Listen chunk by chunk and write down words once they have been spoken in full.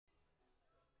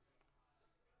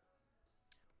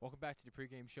Welcome back to the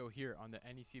pregame show here on the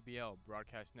NECBL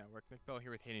Broadcast Network. Nick Bell here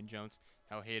with Hayden Jones.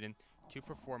 Now, Hayden, 2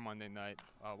 for 4 Monday night.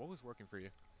 What was working for you?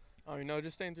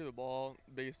 Just staying through the ball,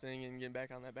 biggest thing, and getting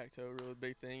back on that back toe, really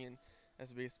big thing, and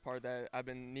that's the biggest part that I've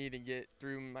been needing to get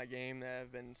through my game that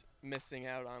I've been missing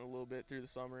out on a little bit through the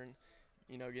summer, and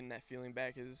getting that feeling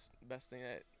back is the best thing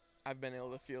that I've been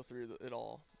able to feel through it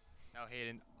all. Now,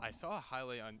 Hayden, I saw a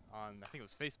highlight on I think it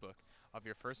was Facebook of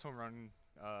your first home run,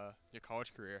 your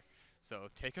college career. So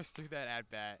take us through that at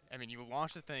bat. I mean, you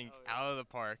launched the thing out of the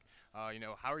park. How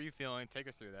are you feeling? Take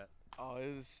us through that.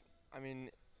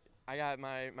 I got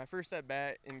my first at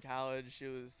bat in college.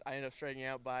 I ended up striking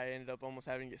out I ended up almost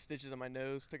having to get stitches on my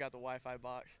nose. Took out the Wi-Fi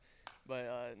box,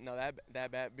 but no,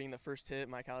 that bat being the first hit in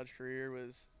my college career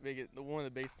was one of the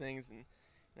biggest things.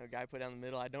 And guy put down the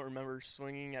middle. I don't remember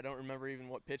swinging. I don't remember even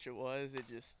what pitch it was. It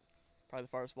just probably the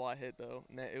farthest ball I hit though.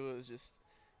 And it was just.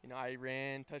 I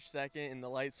ran, touched second, and the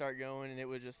lights started going, and it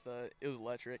was just it was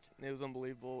electric. And it was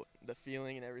unbelievable, the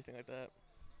feeling and everything like that.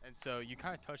 And so you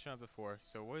kind of touched on it before.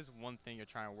 So what is one thing you're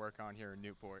trying to work on here in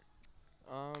Newport?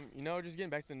 Just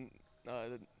getting back to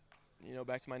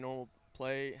back to my normal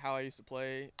play, how I used to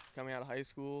play coming out of high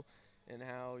school, and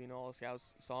how all the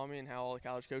scouts saw me, and how all the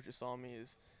college coaches saw me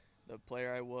as the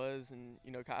player I was, and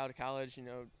out of college,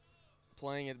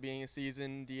 playing at the beginning of the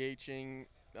season, DHing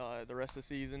the rest of the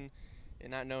season. And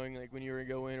not knowing like when you were gonna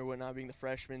go in or whatnot, being the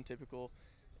freshman typical,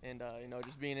 and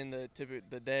just being in the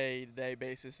day-to-day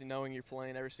basis, and knowing you're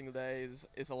playing every single day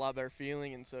is a lot better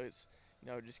feeling. And so it's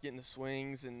just getting the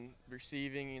swings and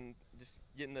receiving and just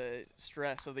getting the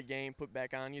stress of the game put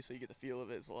back on you, so you get the feel of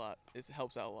it. It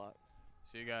helps out a lot.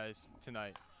 So you guys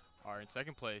tonight are in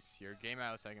second place. You're a game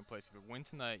out of second place. If you win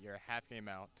tonight, you're a half game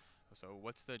out. So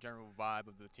what's the general vibe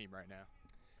of the team right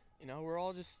now? We're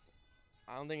all just.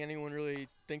 I don't think anyone really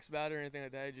thinks about it or anything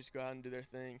like that. They just go out and do their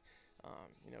thing.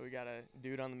 We got a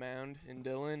dude on the mound in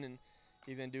Dylan, and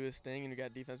he's going to do his thing, and we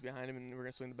got defense behind him, and we're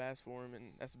going to swing the bats for him,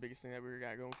 and that's the biggest thing that we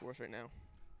got going for us right now.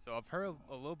 So I've heard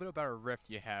a little bit about a rift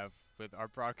you have with our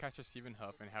broadcaster, Stephen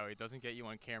Huff, and how he doesn't get you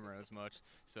on camera as much.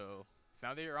 So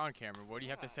now that you're on camera, what do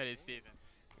you have to say to Stephen?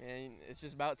 Man, it's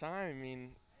just about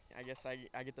time. I guess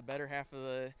I get the better half of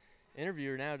the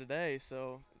interviewer now today,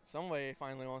 so some way he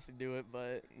finally wants to do it,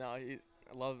 but no, I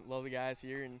love the guys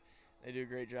here, and they do a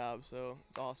great job, so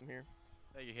it's awesome here.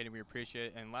 Thank you, Hayden. We appreciate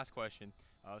it. And last question.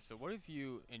 So what have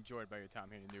you enjoyed about your time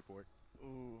here in Newport?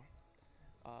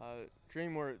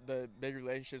 Creating the big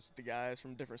relationships with the guys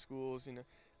from different schools.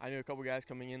 I knew a couple guys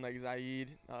coming in like Zaid.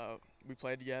 We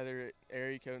played together at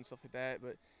area code and stuff like that,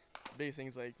 but the biggest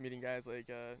things like meeting guys like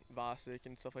Vosick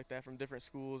and stuff like that from different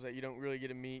schools that you don't really get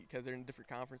to meet because they're in different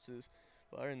conferences.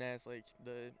 But other than that, it's like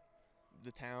the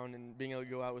town and being able to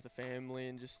go out with a family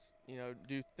and just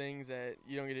do things that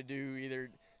you don't get to do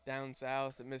either down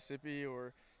south at Mississippi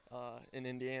or in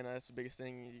Indiana. That's the biggest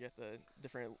thing. You get the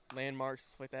different landmarks,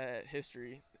 stuff like that,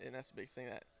 history, and that's the biggest thing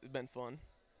that has been fun.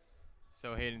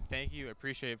 So Hayden, thank you. I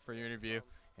appreciate it for your interview,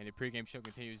 and the pregame show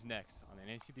continues next on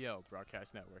the NCBL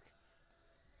Broadcast Network.